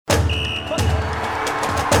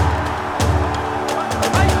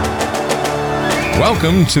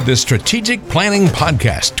Welcome to the Strategic Planning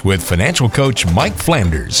Podcast with financial coach Mike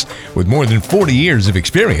Flanders. With more than 40 years of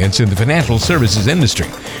experience in the financial services industry,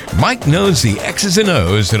 Mike knows the X's and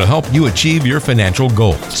O's that'll help you achieve your financial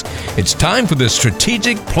goals. It's time for the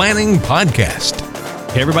Strategic Planning Podcast.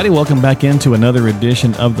 Hey everybody, welcome back into another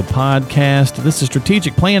edition of the podcast. This is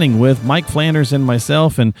Strategic Planning with Mike Flanders and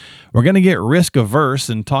myself, and we're going to get risk averse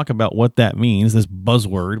and talk about what that means, this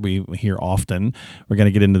buzzword we hear often. We're going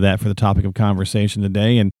to get into that for the topic of conversation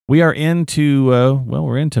today, and we are into,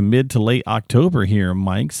 we're into mid to late October here,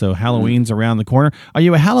 Mike, so Halloween's around the corner. Are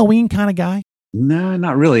you a Halloween kind of guy? No,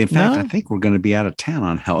 not really. In fact, I think we're going to be out of town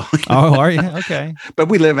on Halloween. Oh, are you? Okay. But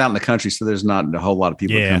we live out in the country, so there's not a whole lot of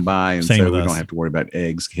people that come by, and so we us. don't have to worry about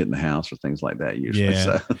eggs hitting the house or things like that usually.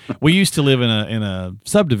 Yeah. So. We used to live in a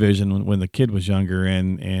subdivision when the kid was younger,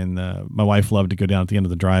 and my wife loved to go down at the end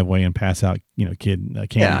of the driveway and pass out candy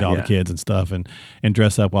to all the kids and stuff, and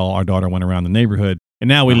dress up while our daughter went around the neighborhood. And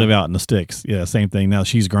now we live out in the sticks. Yeah, same thing. Now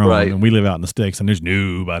she's grown, and we live out in the sticks, and there's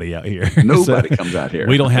nobody out here. Nobody comes out here.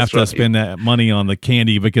 We don't have to spend that money on the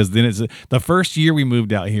candy, because then it's the first year we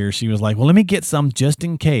moved out here, she was like, well, let me get some just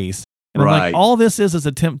in case. And I'm like, all this is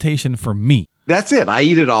a temptation for me. That's it. I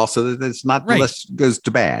eat it all so that it's not unless it goes to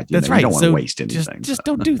bad. That's right. You don't want to waste anything. Just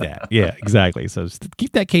don't do that. Yeah, exactly. So just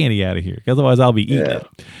keep that candy out of here, because otherwise I'll be eating it.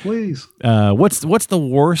 Please. What's the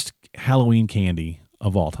worst Halloween candy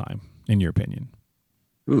of all time, in your opinion?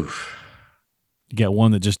 Oof. You got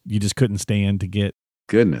one that you just couldn't stand to get?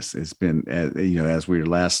 Goodness, it's been, as we were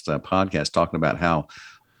last podcast talking about how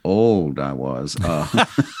old I was.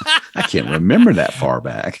 I can't remember that far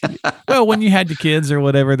back. Well, when you had your kids or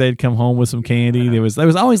whatever, they'd come home with some candy. There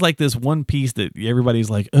was always like this one piece that everybody's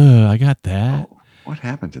like, I got that. Oh, what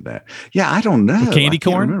happened to that? Yeah, I don't know. The candy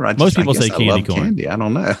corn? Most people say candy corn. Candy. I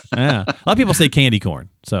don't know. Yeah, a lot of people say candy corn.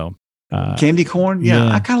 So candy corn?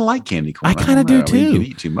 Yeah, I kind of like candy corn. I kind of do too. You can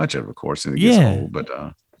eat too much of it, of course, and it gets old. But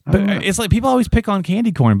it's like people always pick on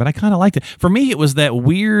candy corn, but I kind of liked it. For me, it was that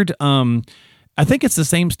weird. I think it's the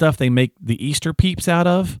same stuff they make the Easter Peeps out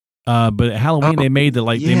of. But at Halloween they made they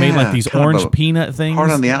made these orange peanut things,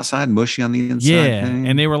 hard on the outside, mushy on the inside. Yeah,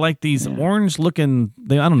 and they were like these orange looking.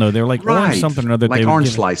 I don't know. They were like orange something or other. Like orange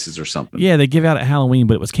slices or something. Yeah, they give out at Halloween,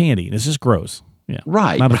 but it was candy. It's just gross. Yeah,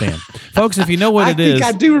 right. Not a fan, folks. If you know what it is,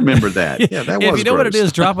 I do remember that. Yeah, that was. If you know what it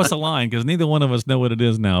is, drop us a line, because neither one of us know what it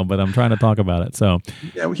is now. But I'm trying to talk about it. So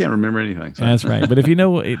yeah, we can't remember anything. So. That's right. But if you know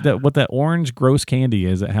what that orange gross candy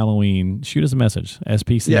is at Halloween, shoot us a message.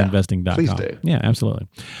 spcinvesting.com. Please do. Yeah, absolutely.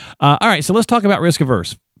 All right, so let's talk about risk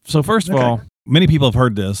averse. So first of all, many people have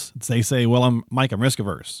heard this. They say, well, I'm risk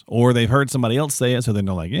averse. Or they've heard somebody else say it, so they're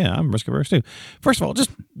like, yeah, I'm risk averse too. First of all, just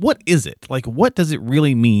what is it? Like, what does it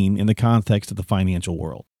really mean in the context of the financial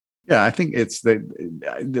world? Yeah, I think it's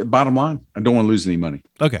the bottom line. I don't want to lose any money.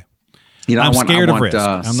 Okay. I'm scared of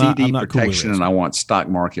risk. CD protection, and I want stock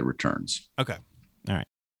market returns. Okay. All right.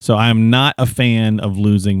 So I'm not a fan of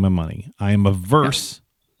losing my money. I am averse.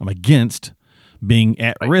 I'm against being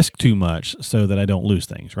at risk too much so that I don't lose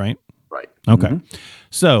things, right? Right. Okay. Mm-hmm.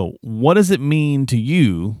 So what does it mean to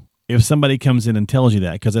you if somebody comes in and tells you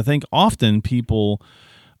that? Because I think often people,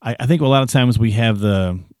 I think a lot of times we have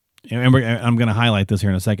and I'm going to highlight this here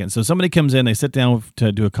in a second. So somebody comes in, they sit down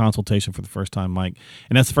to do a consultation for the first time, Mike,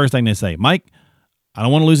 and that's the first thing they say, Mike, I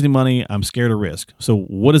don't want to lose any money. I'm scared of risk. So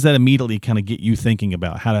what does that immediately kind of get you thinking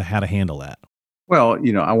about how to handle that? Well,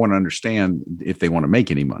 I want to understand if they want to make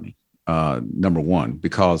any money, number one,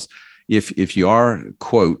 because if you are,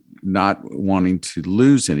 quote, not wanting to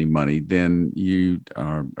lose any money, then you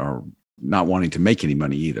are not wanting to make any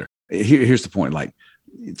money either. Here's the point. Like,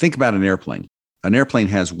 think about an airplane. An airplane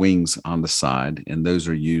has wings on the side, and those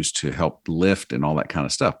are used to help lift and all that kind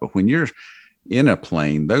of stuff. But when you're in a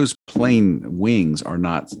plane, those plane wings are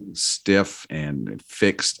not stiff and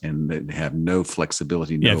fixed, and they have no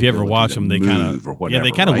flexibility. Yeah, if you ever watch them, they kind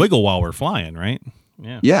of wiggle while we're flying, right?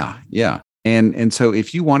 Yeah. And so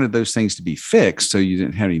if you wanted those things to be fixed so you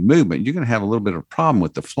didn't have any movement, you're going to have a little bit of a problem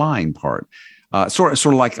with the flying part. Sort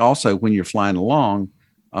of like also when you're flying along,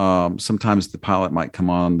 sometimes the pilot might come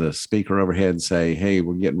on the speaker overhead and say, hey,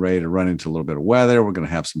 we're getting ready to run into a little bit of weather. We're going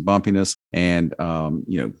to have some bumpiness. And,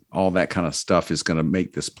 all that kind of stuff is going to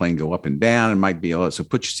make this plane go up and down. It might be, so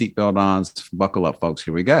put your seatbelt on, buckle up, folks.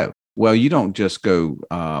 Here we go. Well, you don't just go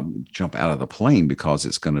jump out of the plane because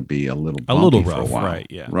it's going to be a little bumpy rough, for a while, right?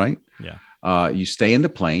 Yeah. Right? Yeah. You stay in the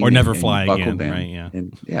plane or never fly buckle again, down, right?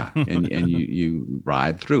 Yeah. And you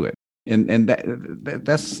ride through it. And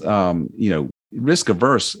that's risk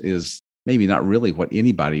averse is maybe not really what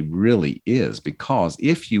anybody really is, because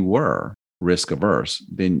if you were, risk averse,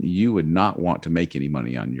 then you would not want to make any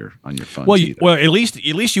money on your funds. Well, at least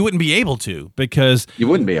you wouldn't be able to, because you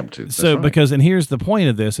wouldn't be able to. That's so right. Because, and here's the point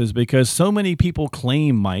of this, is because so many people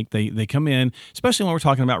claim, Mike, they come in, especially when we're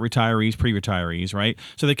talking about retirees, pre-retirees, right?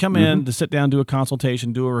 So they come in to sit down, do a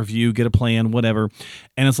consultation, do a review, get a plan, whatever,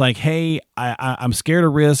 and it's like, hey, I'm scared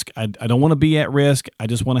of risk. I don't want to be at risk. I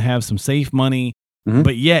just want to have some safe money.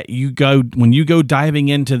 But yet when you go diving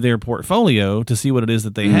into their portfolio to see what it is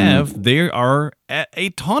that they have, they are at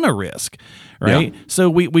a ton of risk, right? Yeah. So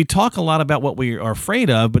we talk a lot about what we are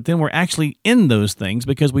afraid of, but then we're actually in those things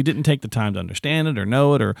because we didn't take the time to understand it or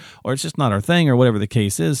know it, or it's just not our thing, or whatever the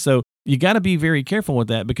case is. So you got to be very careful with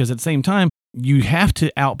that, because at the same time, you have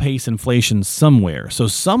to outpace inflation somewhere. So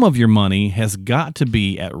some of your money has got to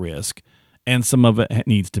be at risk, and some of it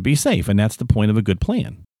needs to be safe. And that's the point of a good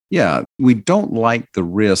plan. Yeah, we don't like the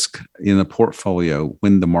risk in the portfolio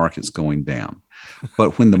when the market's going down.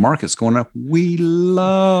 But when the market's going up, we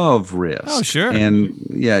love risk. Oh, sure. And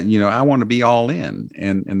yeah, I want to be all in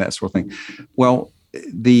and that sort of thing. Well,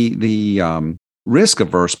 the risk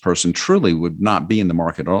averse person truly would not be in the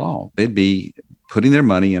market at all. They'd be putting their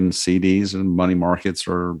money in CDs and money markets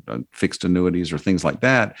or fixed annuities or things like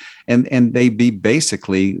that. And they'd be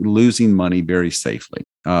basically losing money very safely.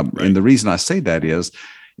 Right. And the reason I say that is,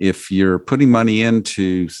 if you're putting money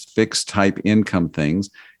into fixed type income things,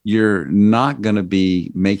 you're not going to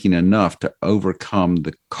be making enough to overcome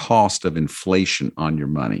the cost of inflation on your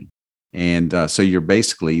money. And so you're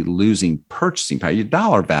basically losing purchasing power. Your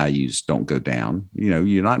dollar values don't go down.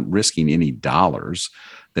 You're not risking any dollars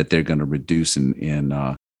that they're going to reduce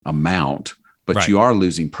in amount, but right. You are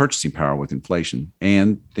losing purchasing power with inflation.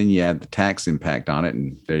 And then you add the tax impact on it,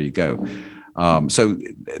 and there you go. So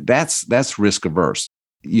that's risk averse.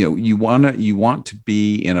 You want to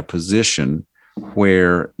be in a position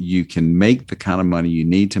where you can make the kind of money you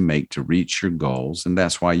need to make to reach your goals. And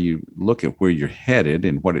that's why you look at where you're headed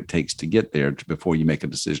and what it takes to get there before you make a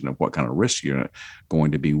decision of what kind of risk you're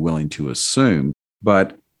going to be willing to assume.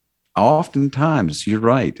 But oftentimes, you're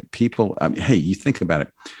right. People, hey, you think about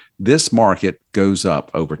it. This market goes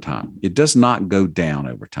up over time. It does not go down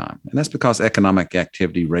over time. And that's because economic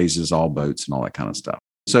activity raises all boats and all that kind of stuff.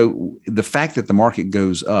 So the fact that the market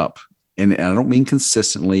goes up, and I don't mean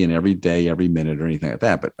consistently and every day, every minute or anything like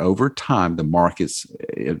that, but over time,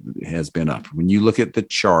 it has been up. When you look at the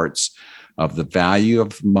charts of the value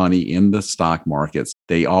of money in the stock markets,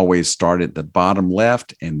 they always start at the bottom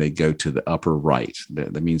left and they go to the upper right.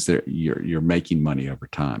 That means that you're making money over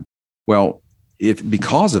time. Well,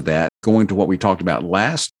 because of that, going to what we talked about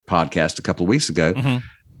last podcast a couple of weeks ago,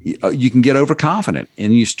 you can get overconfident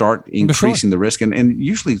and you start increasing the risk. And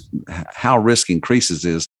usually how risk increases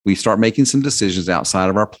is we start making some decisions outside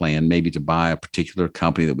of our plan, maybe to buy a particular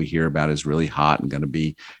company that we hear about is really hot and going to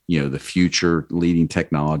be, the future leading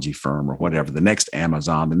technology firm or whatever, the next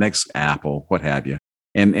Amazon, the next Apple, what have you.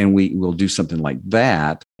 And we will do something like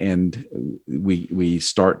that. And we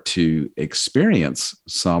start to experience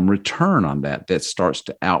some return on that starts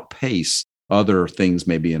to outpace other things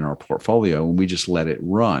maybe in our portfolio, and we just let it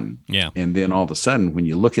run. Yeah. And then all of a sudden, when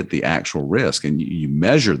you look at the actual risk and you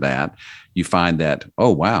measure that, you find that, oh,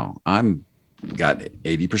 wow, I'm got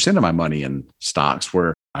 80% of my money in stocks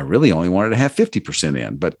where I really only wanted to have 50%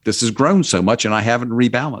 in, but this has grown so much and I haven't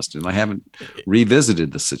rebalanced and I haven't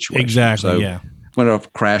revisited the situation. Exactly. So, yeah. When a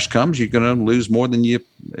crash comes, you're going to lose more than you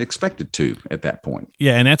expected to at that point.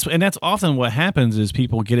 Yeah, and that's often what happens is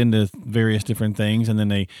people get into various different things, and then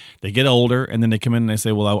they get older, and then they come in and they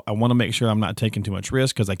say, well, I want to make sure I'm not taking too much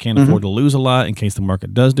risk because I can't afford to lose a lot in case the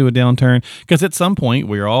market does do a downturn. Because at some point,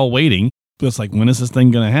 we're all waiting. It's like, when is this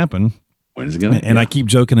thing going to happen? When is it going to? And I keep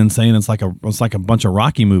joking and saying it's like a bunch of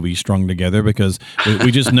Rocky movies strung together, because we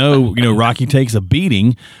just know, Rocky takes a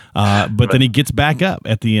beating, but then he gets back up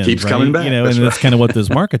at the end. Keeps coming back. That's kind of what this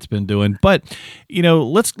market's been doing. But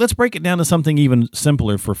let's break it down to something even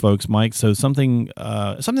simpler for folks, Mike. So something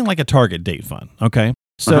like a target date fund. Okay.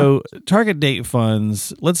 So target date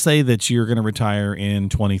funds. Let's say that you're going to retire in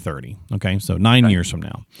 2030. Okay, so 9 years from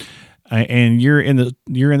now. And you're in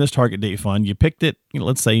this target date fund. You picked it,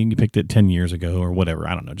 let's say you picked it 10 years ago or whatever.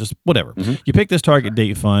 I don't know, just whatever. You pick this target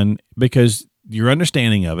date fund because your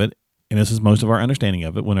understanding of it, and this is most of our understanding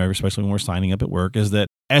of it, especially when we're signing up at work, is that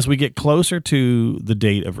as we get closer to the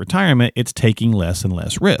date of retirement, it's taking less and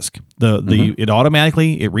less risk. It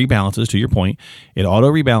automatically rebalances. To your point, it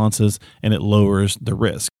auto rebalances and it lowers the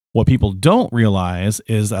risk. What people don't realize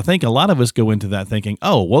is, I think a lot of us go into that thinking,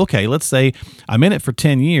 oh, well, okay, let's say I'm in it for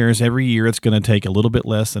 10 years. Every year it's going to take a little bit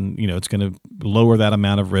less, and it's going to lower that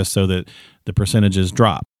amount of risk so that the percentages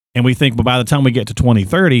drop. And we think, well, by the time we get to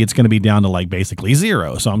 2030, it's going to be down to like basically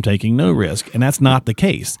zero. So I'm taking no risk. And that's not the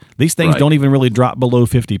case. These things don't even really drop below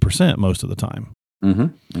 50% most of the time.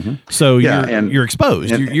 So you're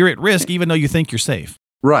exposed. You're at risk, even though you think you're safe.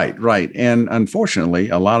 Right. And unfortunately,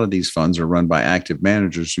 a lot of these funds are run by active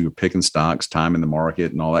managers who are picking stocks, timing the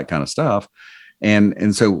market, and all that kind of stuff.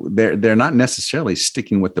 And so they're not necessarily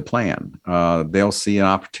sticking with the plan. They'll see an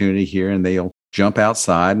opportunity here and they'll jump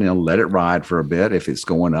outside and they'll let it ride for a bit if it's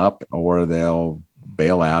going up, or they'll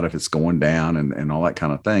bail out if it's going down, and all that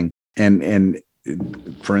kind of thing. And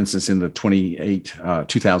for instance, in the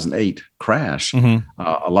 2008 crash,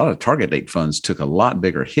 a lot of target date funds took a lot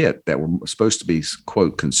bigger hit that were supposed to be,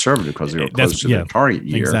 quote, conservative because they were close to their target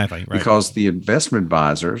year. Exactly, right. Because the investment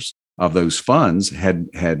advisors of those funds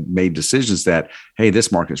had made decisions that, hey,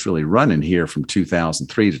 this market's really running here from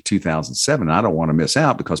 2003 to 2007. I don't want to miss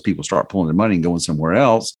out because people start pulling their money and going somewhere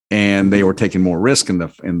else. And they were taking more risk in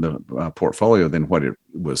the portfolio than what it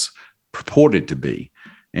was purported to be.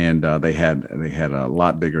 And they had a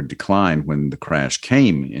lot bigger decline when the crash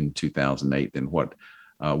came in 2008 than what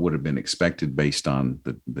would have been expected based on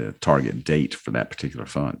the target date for that particular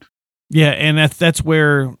fund. Yeah, and that's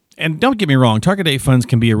where. And don't get me wrong, target date funds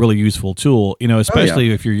can be a really useful tool,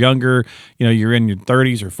 especially if you're younger, you're in your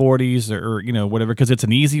 30s or 40s or whatever, because it's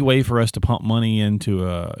an easy way for us to pump money into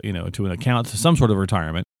to an account, to some sort of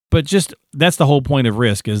retirement. But just that's the whole point of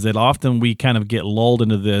risk, is that often we kind of get lulled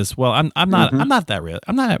into this. Well, I'm not that risk.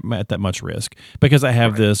 I'm not at that much risk because I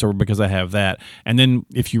have this or because I have that. And then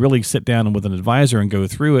if you really sit down with an advisor and go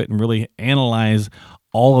through it and really analyze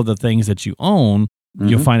all of the things that you own,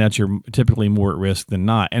 you'll find out you're typically more at risk than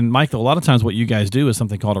not. And Michael, a lot of times what you guys do is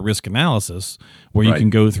something called a risk analysis, where you can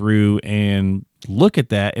go through and look at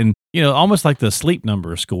that and, almost like the sleep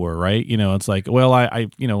number score, right? It's like, well, I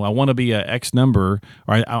want to be a X number,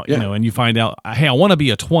 or and you find out, hey, I want to be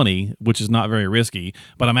a 20, which is not very risky,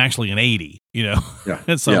 but I'm actually an 80,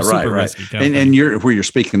 It's super risky. And where you're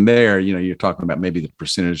speaking there, you're talking about maybe the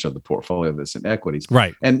percentage of the portfolio that's in equities.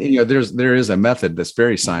 Right. And, there is a method that's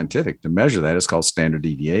very scientific to measure that. It's called standard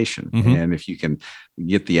deviation. And if you can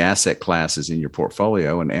get the asset classes in your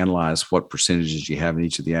portfolio and analyze what percentages you have in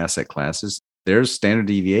each of the asset classes, there's standard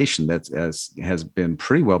deviation that has been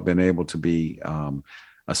pretty well been able to be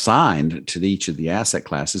assigned to each of the asset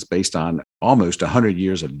classes based on almost 100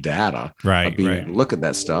 years of data. Of being able to look at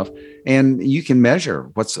that stuff, and you can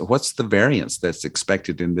measure what's the variance that's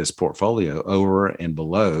expected in this portfolio over and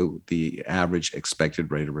below the average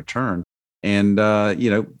expected rate of return, and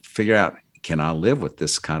figure out, can I live with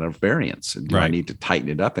this kind of variance? Do I need to tighten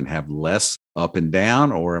it up and have less up and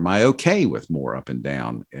down, or am I okay with more up and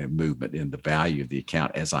down movement in the value of the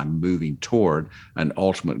account as I'm moving toward an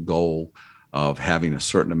ultimate goal of having a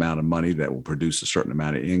certain amount of money that will produce a certain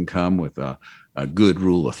amount of income with a good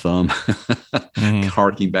rule of thumb,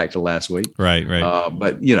 harking back to last week. Right.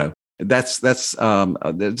 But that's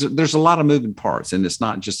there's a lot of moving parts, and it's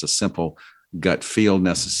not just a simple gut feel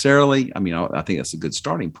necessarily. I mean, I think that's a good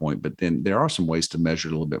starting point, but then there are some ways to measure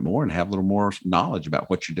it a little bit more and have a little more knowledge about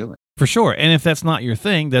what you're doing. For sure. And if that's not your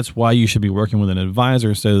thing, that's why you should be working with an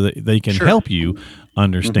advisor so that they can help you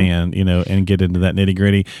understand, and get into that nitty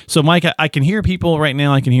gritty. So Mike, I can hear people right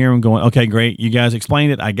now. I can hear them going, okay, great. You guys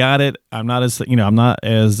explained it. I got it. I'm not as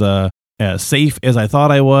safe as I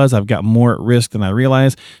thought I was. I've got more at risk than I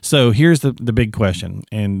realized. So here's the big question,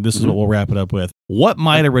 and this is what we'll wrap it up with. What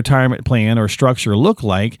might a retirement plan or structure look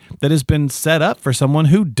like that has been set up for someone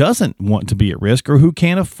who doesn't want to be at risk, or who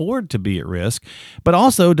can't afford to be at risk, but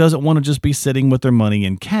also doesn't want to just be sitting with their money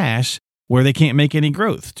in cash where they can't make any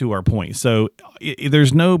growth, to our point? So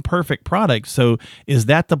there's no perfect product. So is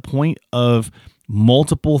that the point of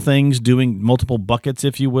multiple things, doing multiple buckets,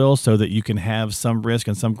 if you will, so that you can have some risk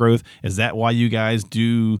and some growth? Is that why you guys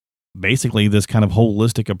do basically this kind of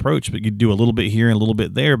holistic approach, but you do a little bit here and a little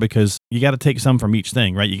bit there, because you got to take some from each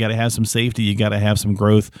thing, right? You got to have some safety, you got to have some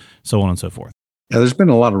growth, so on and so forth. Yeah, there's been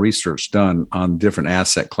a lot of research done on different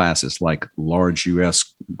asset classes, like large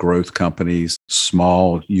U.S. growth companies,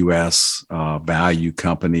 small U.S. Value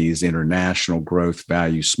companies, international growth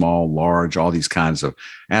value, small, large, all these kinds of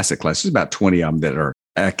asset classes. There's about 20 of them that are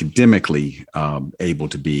academically able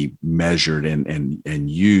to be measured and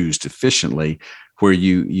used efficiently, where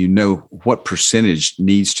you know what percentage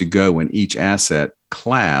needs to go in each asset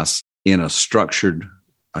class in a structured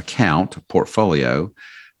account portfolio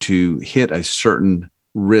to hit a certain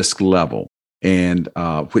risk level, and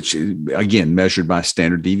which, again, measured by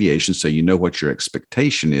standard deviation. So you know what your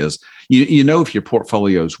expectation is. You know if your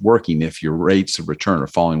portfolio is working, if your rates of return are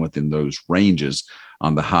falling within those ranges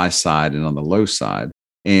on the high side and on the low side.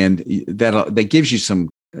 And that gives you some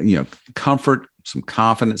comfort, some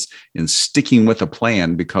confidence in sticking with a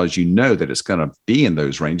plan because you know that it's going to be in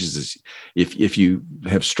those ranges. If you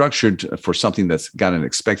have structured for something that's got an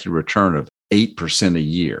expected return of 8% a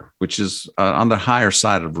year, which is on the higher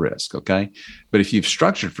side of risk. Okay. But if you've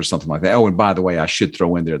structured for something like that, oh, and by the way, I should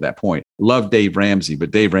throw in there at that point, love Dave Ramsey,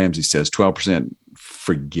 but Dave Ramsey says 12%,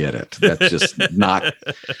 forget it. That's just not,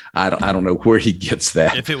 I don't know where he gets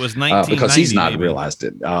that. If it was 1990, because he's not maybe. realized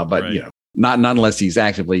it. But Right. you know, not unless he's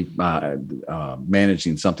actively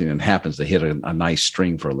managing something and happens to hit a nice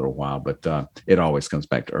string for a little while, but it always comes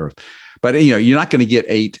back to earth. But you know, you're not going to get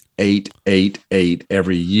 8, 8, 8, 8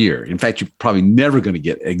 every year. In fact, you're probably never going to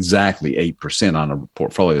get exactly 8% on a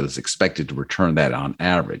portfolio that's expected to return that on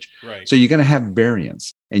average. Right. So you're going to have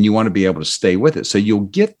variance, and you want to be able to stay with it. So you'll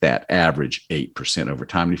get that average 8% over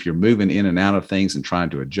time. And if you're moving in and out of things and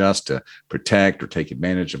trying to adjust to protect or take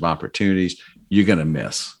advantage of opportunities, you're going to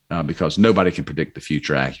miss because nobody can predict the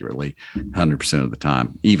future accurately 100% of the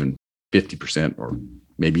time, even 50% or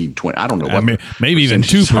maybe even 20. I don't know what maybe even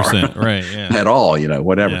 2%, are right? Yeah. At all, you know,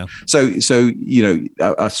 whatever. Yeah. So you know,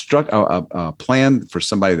 a plan for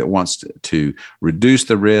somebody that wants to reduce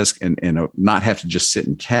the risk and not have to just sit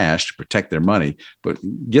in cash to protect their money, but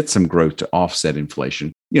get some growth to offset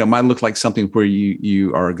inflation. You know, it might look like something where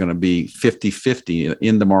you are going to be 50-50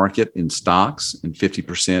 in the market in stocks and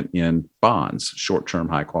 50% in bonds, short-term,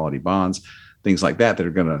 high-quality bonds, things like that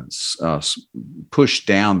are going to push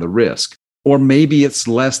down the risk. Or maybe it's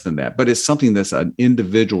less than that, but it's something that's an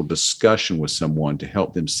individual discussion with someone to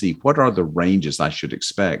help them see what are the ranges I should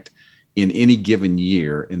expect in any given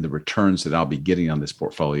year in the returns that I'll be getting on this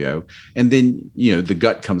portfolio. And then, you know, the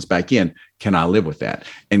gut comes back in. Can I live with that?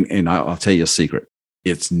 And I'll tell you a secret.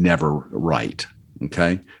 It's never right.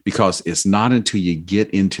 Okay. Because it's not until you get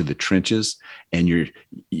into the trenches and you're,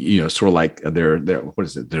 you know, sort of like what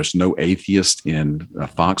is it? There's no atheist in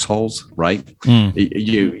foxholes, right?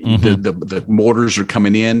 The mortars are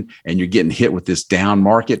coming in and you're getting hit with this down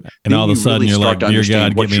market. And all of a sudden you're like, dear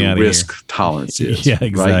God, get me out of here. Risk tolerance is. Yeah,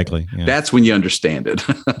 exactly. Right? Yeah. That's when you understand it.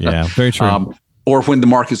 Yeah, very true. Or when the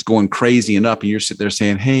market's going crazy and up and you're sitting there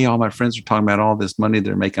saying, hey, all my friends are talking about all this money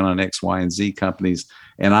they're making on X, Y, and Z companies.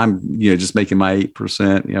 And I'm, you know, just making my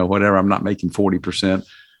 8%, you know, whatever. I'm not making 40%.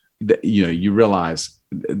 You know, you realize,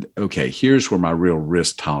 okay, here's where my real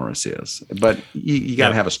risk tolerance is. But you got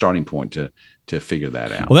to have a starting point to figure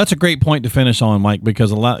that out. Well, that's a great point to finish on, Mike, because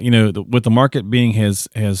a lot, you know, with the market being has,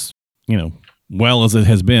 you know, well as it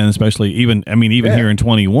has been, especially even here in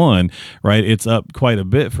 21, right? It's up quite a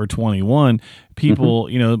bit for 21. People,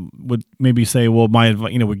 you know, would maybe say, well,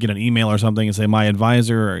 would get an email or something and say, my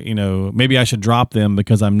advisor, you know, maybe I should drop them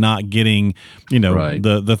because I'm not getting, you know,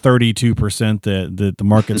 the 32% that the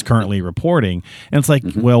market's currently reporting. And it's like,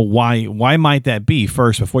 well, why might that be?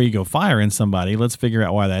 First, before you go firing somebody, let's figure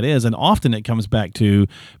out why that is. And often it comes back to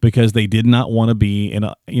because they did not want to be in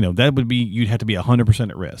a, you know, that would be, you'd have to be 100%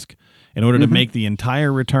 at risk. In order to make the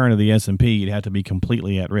entire return of the S&P, you'd have to be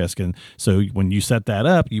completely at risk. And so when you set that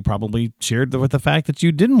up, you probably shared with the fact that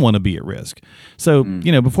you didn't want to be at risk. So,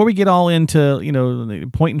 you know, before we get all into, you know,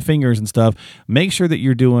 pointing fingers and stuff, make sure that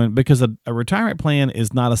you're doing, because a retirement plan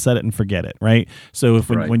is not a set it and forget it, right? So if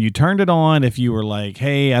when you turned it on, if you were like,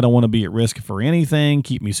 hey, I don't want to be at risk for anything,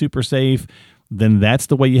 keep me super safe, then that's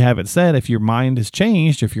the way you have it set. If your mind has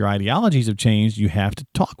changed, if your ideologies have changed, you have to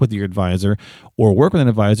talk with your advisor or work with an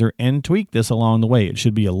advisor and tweak this along the way. It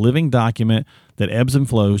should be a living document that ebbs and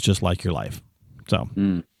flows just like your life. So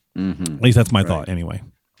at least that's my thought anyway.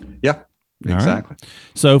 Yeah. Exactly. Right.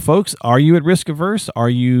 So, folks, are you at risk averse? Are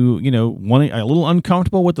you, you know, wanting a little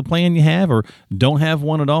uncomfortable with the plan you have, or don't have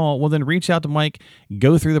one at all? Well, then reach out to Mike,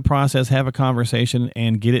 go through the process, have a conversation,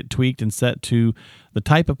 and get it tweaked and set to the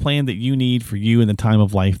type of plan that you need for you in the time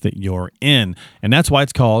of life that you're in. And that's why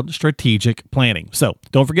it's called strategic planning. So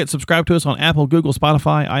don't forget, subscribe to us on Apple, Google,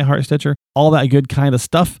 Spotify, iHeart, Stitcher, all that good kind of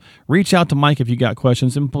stuff. Reach out to Mike if you got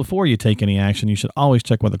questions. And before you take any action, you should always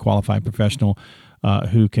check with a qualified professional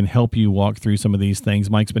who can help you walk through some of these things.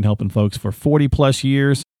 Mike's been helping folks for 40 plus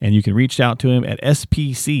years, and you can reach out to him at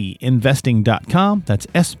spcinvesting.com. That's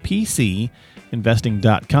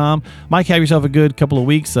spcinvesting.com. Mike, have yourself a good couple of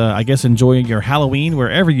weeks. I guess enjoy your Halloween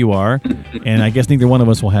wherever you are, and I guess neither one of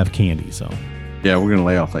us will have candy. So, yeah, we're going to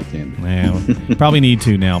lay off that candy. Well, probably need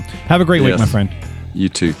to now. Have a great week, my friend. You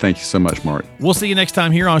too. Thank you so much, Mark. We'll see you next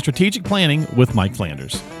time here on Strategic Planning with Mike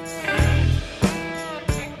Flanders.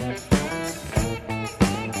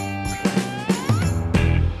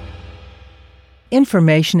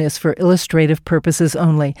 Information is for illustrative purposes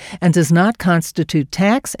only and does not constitute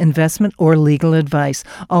tax, investment, or legal advice.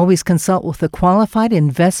 Always consult with a qualified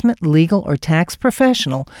investment, legal, or tax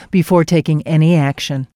professional before taking any action.